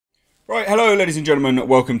Right, hello ladies and gentlemen,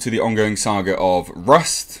 welcome to the ongoing saga of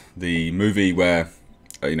Rust, the movie where,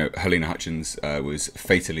 Halyna Hutchins was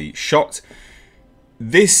fatally shot.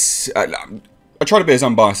 I try to be as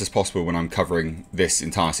unbiased as possible when I'm covering this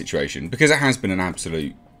entire situation, because it has been an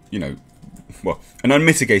absolute, an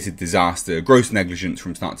unmitigated disaster, gross negligence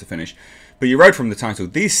from start to finish. But you read from the title,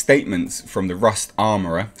 these statements from the Rust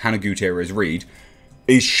armourer, Hannah Gutierrez-Reed,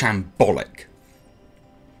 is shambolic.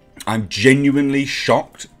 I'm genuinely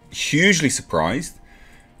shocked, hugely surprised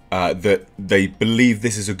that they believe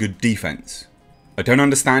this is a good defense. I don't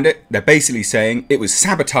understand it. They're basically saying it was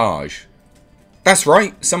sabotage. That's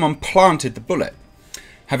right, someone planted the bullet,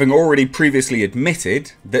 having already previously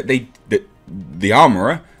admitted that the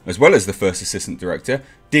armourer, as well as the first assistant director,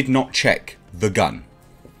 did not check the gun.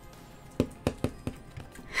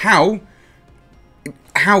 How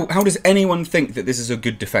does anyone think that this is a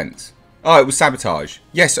good defense? Oh, it was sabotage.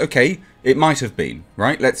 Yes, okay, it might have been,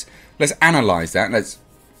 right? Let's analyse that. Let's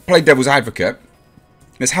play devil's advocate.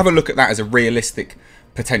 Let's have a look at that as a realistic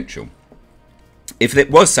potential. If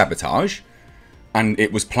it was sabotage and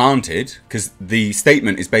it was planted, because the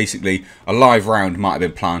statement is basically a live round might have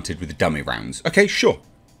been planted with the dummy rounds. Okay, sure.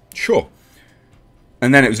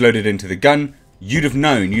 And then it was loaded into the gun. You'd have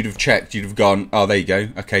known, you'd have checked, you'd have gone, oh, there you go.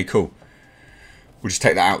 Okay, cool. We'll just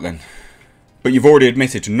take that out then. But you've already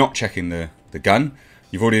admitted to not checking the gun.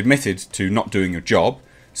 You've already admitted to not doing your job.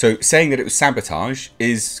 So saying that it was sabotage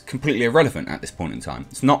is completely irrelevant at this point in time.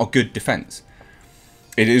 It's not a good defence.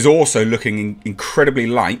 It is also looking incredibly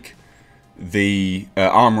like the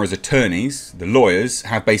armourer's attorneys, the lawyers,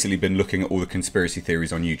 have basically been looking at all the conspiracy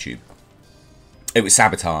theories on YouTube. It was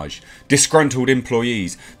sabotage. Disgruntled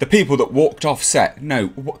employees. The people that walked off set. No,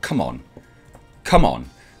 come on. Come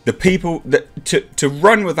on. The people that to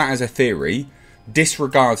run with that as a theory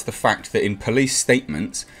disregards the fact that in police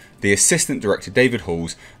statements, the assistant director David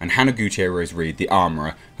Halls and Hannah Gutierrez-Reed, the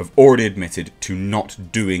armourer, have already admitted to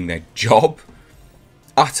not doing their job.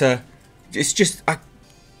 It's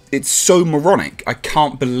so moronic. I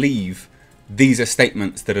can't believe these are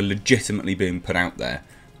statements that are legitimately being put out there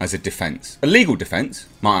as a defence. A legal defence,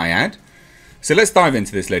 might I add. So let's dive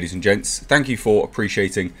into this, ladies and gents. Thank you for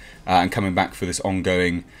appreciating and coming back for this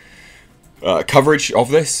ongoing coverage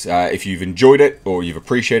of this. If you've enjoyed it or you've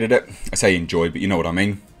appreciated it, I say enjoy, but you know what I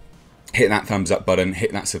mean. Hit that thumbs up button,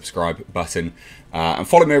 hit that subscribe button, and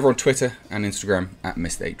follow me over on Twitter and Instagram at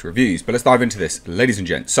Missed8Reviews. But let's dive into this, ladies and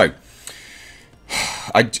gents. So,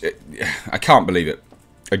 I can't believe it.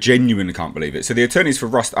 I genuinely can't believe it. So the attorneys for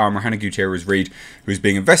Rust armourer Hannah Gutierrez-Reed, who is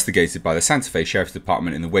being investigated by the Santa Fe Sheriff's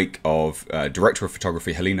Department in the wake of Director of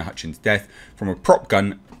Photography Halyna Hutchins' death from a prop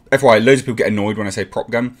gun. FYI, loads of people get annoyed when I say prop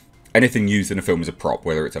gun. Anything used in a film is a prop,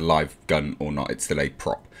 whether it's a live gun or not, it's still a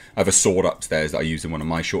prop. I have a sword upstairs that I used in one of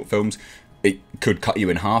my short films. It could cut you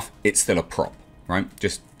in half. It's still a prop, right?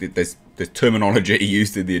 Just, there's terminology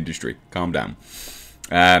used in the industry. Calm down.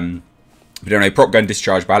 If you don't know, prop gun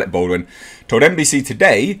discharged by Alec Baldwin told NBC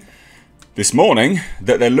Today this morning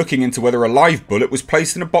that they're looking into whether a live bullet was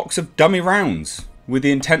placed in a box of dummy rounds with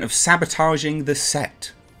the intent of sabotaging the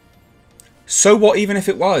set. So what even if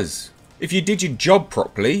it was? If you did your job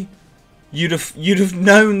properly, you'd have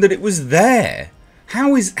known that it was there.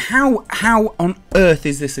 How on earth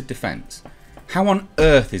is this a defence? How on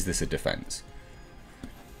earth is this a defence?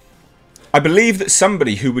 I believe that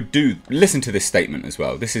somebody who would listen to this statement as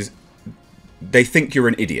well. They think you're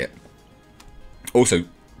an idiot. Also,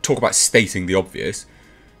 talk about stating the obvious.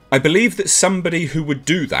 I believe that somebody who would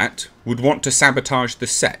do that would want to sabotage the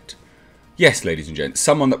set. Yes, ladies and gents,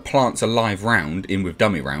 someone that plants a live round in with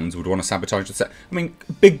dummy rounds would want to sabotage the set. I mean,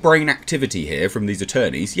 big brain activity here from these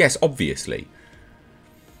attorneys. Yes, obviously.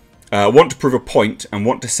 Want to prove a point and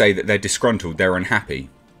want to say that they're disgruntled, they're unhappy.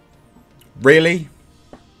 Really?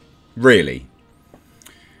 Really?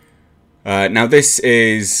 Now this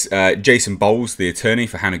is Jason Bowles, the attorney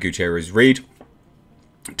for Hannah Gutierrez-Reed,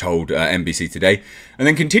 told NBC Today, and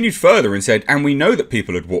then continued further and said, and we know that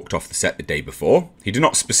people had walked off the set the day before. He did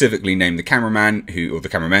not specifically name the cameramen who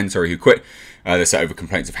quit the set over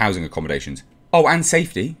complaints of housing accommodations. Oh, and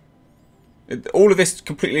safety. All of this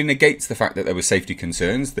completely negates the fact that there were safety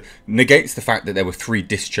concerns, negates the fact that there were 3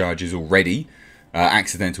 discharges already,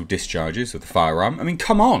 accidental discharges of the firearm. I mean,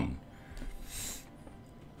 come on.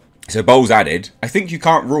 So Bowles added, I think you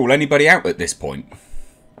can't rule anybody out at this point.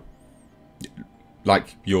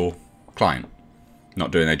 Like your client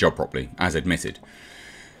not doing their job properly, as admitted.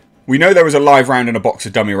 We know there was a live round and a box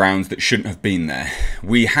of dummy rounds that shouldn't have been there.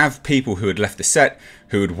 We have people who had left the set,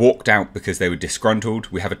 who had walked out because they were disgruntled.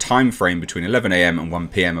 We have a time frame between 11 AM and 1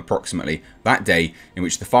 PM approximately that day in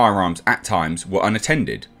which the firearms at times were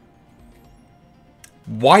unattended.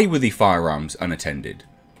 Why were the firearms unattended?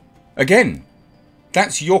 Again,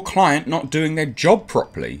 that's your client not doing their job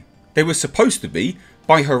properly. They were supposed to be,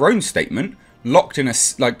 by her own statement, locked in a,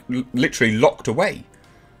 like, literally locked away.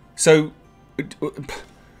 So,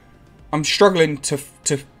 I'm struggling to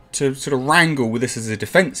sort of wrangle with this as a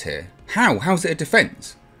defence here. How's it a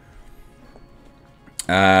defence?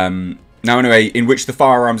 Now, anyway, in which the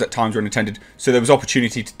firearms at times were unattended, so there was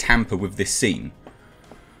opportunity to tamper with this scene.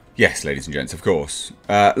 Yes, ladies and gents, of course.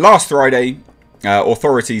 Last Friday,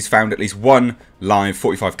 authorities found at least one live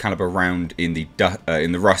 .45 caliber round in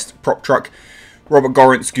the Rust prop truck. Robert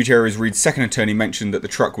Gorrance, Gutierrez Reed's second attorney, mentioned that the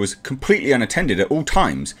truck was completely unattended at all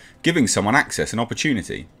times, giving someone access and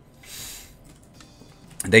opportunity.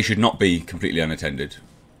 They should not be completely unattended.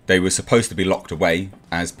 They were supposed to be locked away,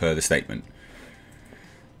 as per the statement.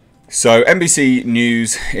 So, NBC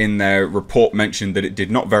News, in their report, mentioned that it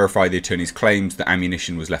did not verify the attorney's claims that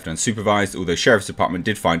ammunition was left unsupervised, although Sheriff's Department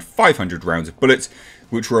did find 500 rounds of bullets,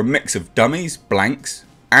 which were a mix of dummies, blanks,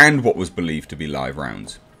 and what was believed to be live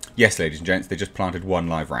rounds. Yes, ladies and gents, they just planted one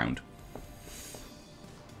live round.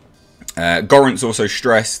 Gorrance also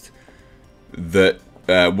stressed that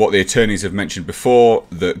what the attorneys have mentioned before,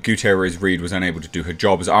 that Gutierrez Reed was unable to do her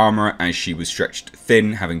job as armourer as she was stretched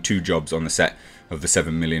thin, having 2 jobs on the set of the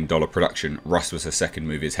 $7 million production. Rust was her second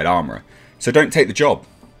movie as head armourer. So don't take the job.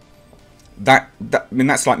 I mean,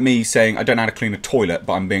 that's like me saying I don't know how to clean a toilet,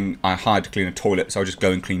 but I hired to clean a toilet, so I'll just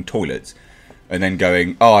go and clean toilets. And then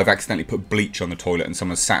going, oh, I've accidentally put bleach on the toilet and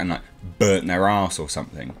someone sat and like burnt their ass or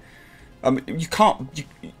something. You can't.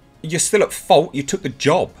 You're still at fault. You took the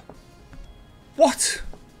job. What?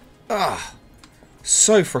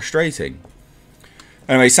 So frustrating.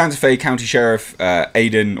 Anyway, Santa Fe County Sheriff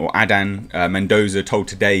Adan Mendoza told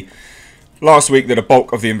Today last week that a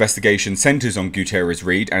bulk of the investigation centres on Gutierrez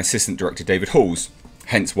Reed and Assistant Director David Halls,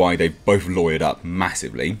 hence why they've both lawyered up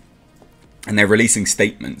massively. And they're releasing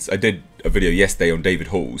statements. I did a video yesterday on David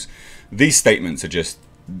Halls. These statements are just,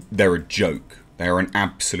 they're a joke. They're an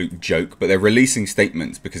absolute joke. But they're releasing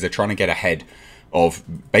statements because they're trying to get ahead of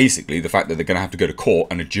basically the fact that they're going to have to go to court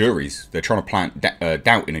and they're trying to plant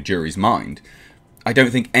doubt in a jury's mind. I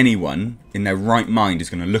don't think anyone in their right mind is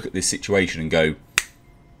going to look at this situation and go,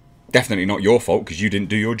 definitely not your fault because you didn't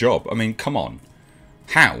do your job. I mean, come on.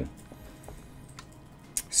 How?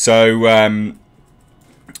 So,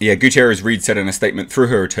 yeah, Gutierrez Reed said in a statement through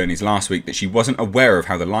her attorneys last week that she wasn't aware of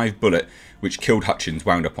how the live bullet which killed Hutchins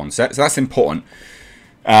wound up on set. So that's important.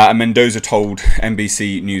 Mendoza told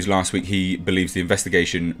NBC News last week he believes the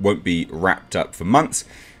investigation won't be wrapped up for months,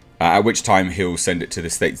 at which time he'll send it to the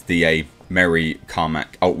state's DA, Mary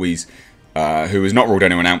Carmack Altwees, who has not ruled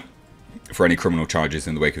anyone out for any criminal charges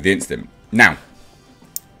in the wake of the incident. Now,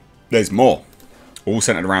 there's more, all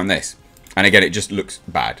centered around this. And again, it just looks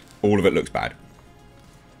bad. All of it looks bad.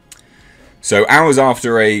 So, hours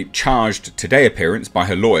after a charged Today appearance by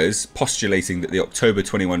her lawyers postulating that the October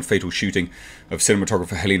 21 fatal shooting of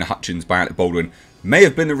cinematographer Halyna Hutchins by Alec Baldwin may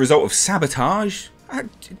have been the result of sabotage,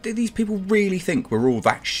 do these people really think we're all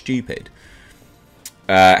that stupid?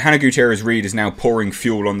 Hannah Gutierrez Reed is now pouring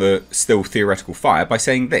fuel on the still theoretical fire by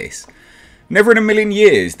saying this: "Never in a million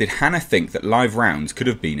years did Hannah think that live rounds could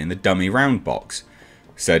have been in the dummy round box,"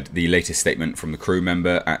 said the latest statement from the crew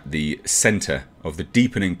member at the centre of the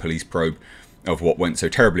deepening police probe of what went so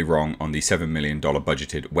terribly wrong on the $7 million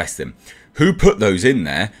budgeted Western. Who put those in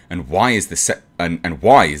there, and why is the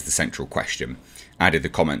central question? Added the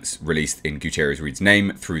comments released in Gutierrez Reed's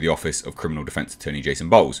name through the Office of Criminal Defence Attorney Jason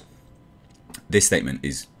Bowles. This statement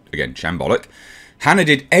is, again, shambolic. Hannah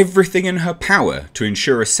did everything in her power to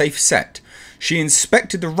ensure a safe set. She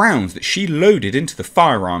inspected the rounds that she loaded into the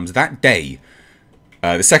firearms that day.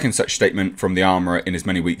 The second such statement from the armourer in as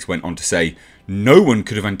many weeks went on to say, "No one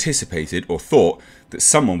could have anticipated or thought that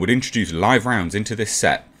someone would introduce live rounds into this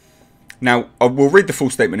set." Now, we'll read the full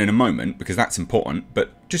statement in a moment because that's important,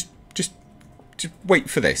 but just wait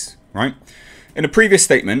for this, right? In a previous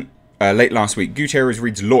statement, late last week, Gutierrez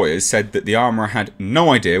Reed's lawyers said that the armourer had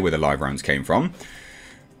no idea where the live rounds came from.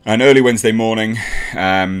 And early Wednesday morning,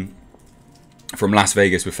 from Las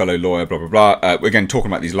Vegas with fellow lawyer, blah, blah, blah, we're again talking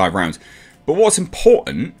about these live rounds. But what's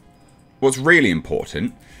important, what's really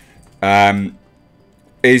important,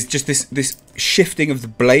 is just this shifting of the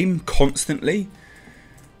blame constantly.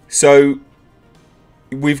 So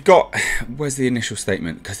we've got, where's the initial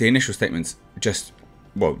statement? Because the initial statement's just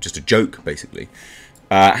a joke, basically.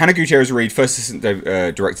 Hannah Gutierrez Reed, first assistant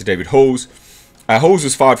director David Halls. Halls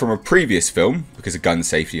was fired from a previous film because of gun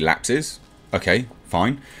safety lapses. Okay,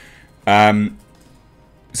 fine.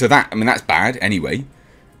 So that, I mean, that's bad anyway.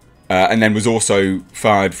 and then was also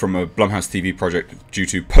fired from a Blumhouse TV project due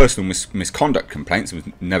to personal misconduct complaints. Was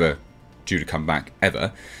never due to come back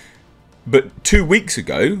ever. But 2 weeks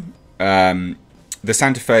ago, the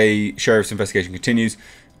Santa Fe Sheriff's investigation continues.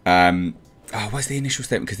 Where's the initial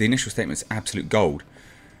statement? Because the initial statement is absolute gold.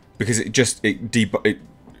 Because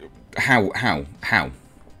how?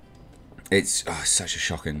 It's such a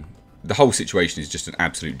shocking... The whole situation is just an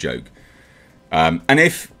absolute joke. And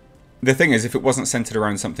the thing is, if it wasn't centered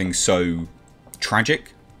around something so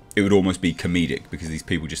tragic, it would almost be comedic, because these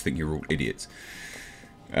people just think you're all idiots.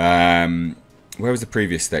 Where was the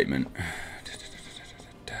previous statement?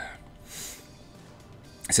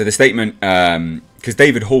 So the statement, because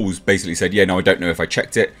David Halls basically said, yeah, no, I don't know if I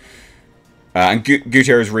checked it. And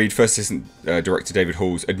Gutierrez-Reed, First Assistant Director David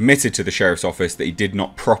Halls, admitted to the Sheriff's Office that he did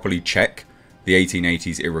not properly check the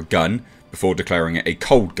 1880s era gun before declaring it a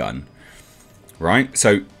cold gun. Right?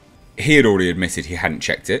 So he had already admitted he hadn't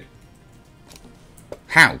checked it.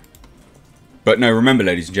 How? But no, remember,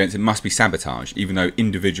 ladies and gents, it must be sabotage, even though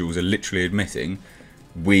individuals are literally admitting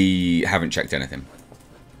we haven't checked anything.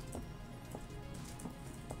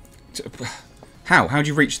 How? How do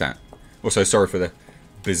you reach that? Also, sorry for the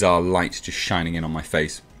bizarre light just shining in on my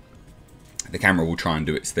face. The camera will try and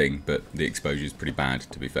do its thing, but the exposure is pretty bad,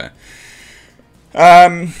 to be fair.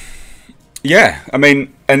 Yeah, I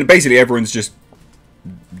mean, and basically everyone's just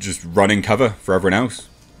running cover for everyone else.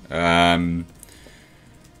 And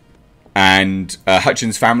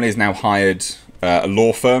Hutchins' family has now hired a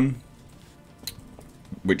law firm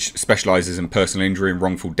which specialises in personal injury and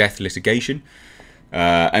wrongful death litigation.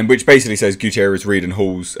 And which basically says Gutierrez, Reed and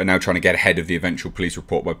Halls are now trying to get ahead of the eventual police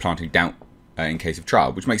report by planting doubt in case of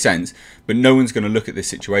trial, which makes sense. But no one's going to look at this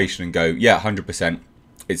situation and go, yeah, 100%,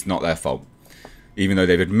 it's not their fault. Even though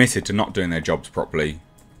they've admitted to not doing their jobs properly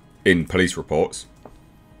in police reports.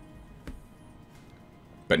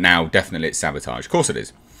 But now, definitely, it's sabotage. Of course it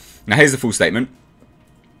is. Now, here's the full statement.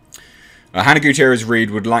 Hannah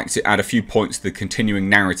Gutierrez-Reed would like to add a few points to the continuing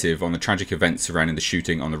narrative on the tragic events surrounding the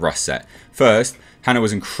shooting on the Rust set. First, Hannah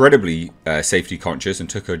was incredibly safety conscious and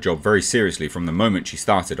took her job very seriously from the moment she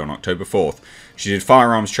started on October 4th. She did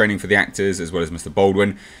firearms training for the actors as well as Mr.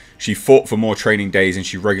 Baldwin. She fought for more training days and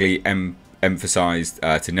she regularly emphasised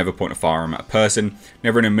to never point a firearm at a person.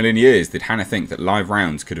 Never in a million years did Hannah think that live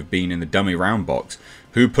rounds could have been in the dummy round box.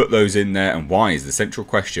 Who put those in there and why is the central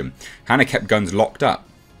question. Hannah kept guns locked up.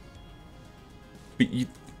 But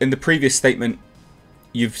in the previous statement,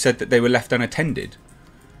 you've said that they were left unattended.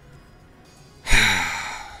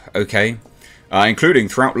 Okay. Including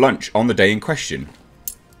throughout lunch on the day in question.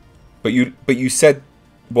 But you said...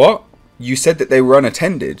 What? You said that they were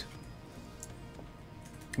unattended.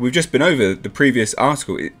 We've just been over the previous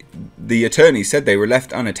article. The attorney said they were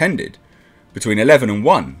left unattended. Between 11 and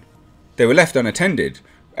 1. They were left unattended.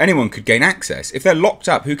 Anyone could gain access. If they're locked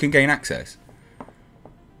up, who can gain access?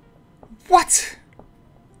 What?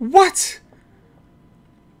 What?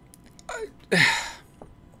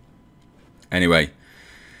 Anyway.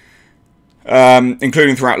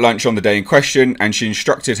 Including throughout lunch on the day in question, and she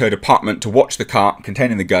instructed her department to watch the cart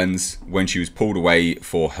containing the guns when she was pulled away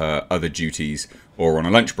for her other duties or on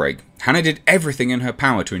a lunch break. Hannah did everything in her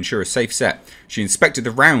power to ensure a safe set. She inspected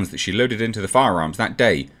the rounds that she loaded into the firearms that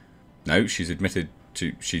day. No, she's admitted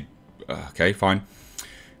to... okay, fine.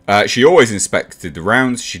 She always inspected the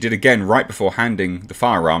rounds. She did again right before handing the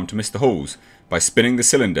firearm to Mr. Halls by spinning the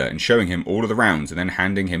cylinder and showing him all of the rounds and then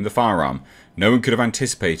handing him the firearm. No one could have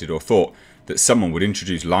anticipated or thought that someone would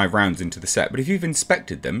introduce live rounds into the set. But if you've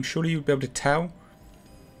inspected them, surely you'd be able to tell.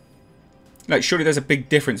 Like, surely there's a big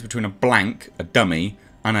difference between a blank, a dummy,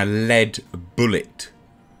 and a lead bullet.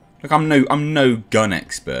 Like, I'm no gun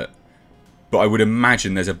expert, but I would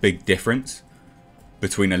imagine there's a big difference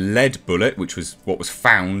between a lead bullet, which was what was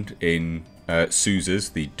found in Sousa's,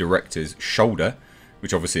 the director's, shoulder,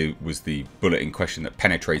 which obviously was the bullet in question that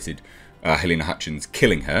penetrated Halyna Hutchins,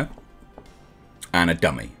 killing her, and a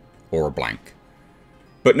dummy, or a blank.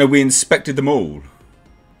 But no, we inspected them all.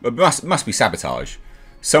 It must be sabotage.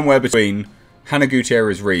 Somewhere between Hannah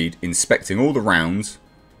Gutierrez-Reed inspecting all the rounds,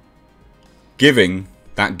 giving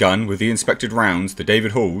that gun with the inspected rounds to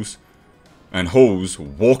David Halls, and Halls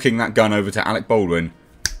walking that gun over to Alec Baldwin,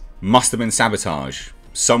 must have been sabotage.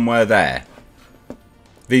 Somewhere there.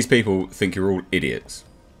 These people think you're all idiots.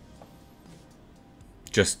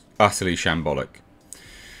 Just utterly shambolic.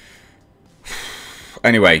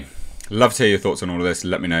 Anyway, love to hear your thoughts on all of this.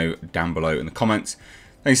 Let me know down below in the comments.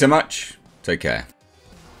 Thanks so much. Take care.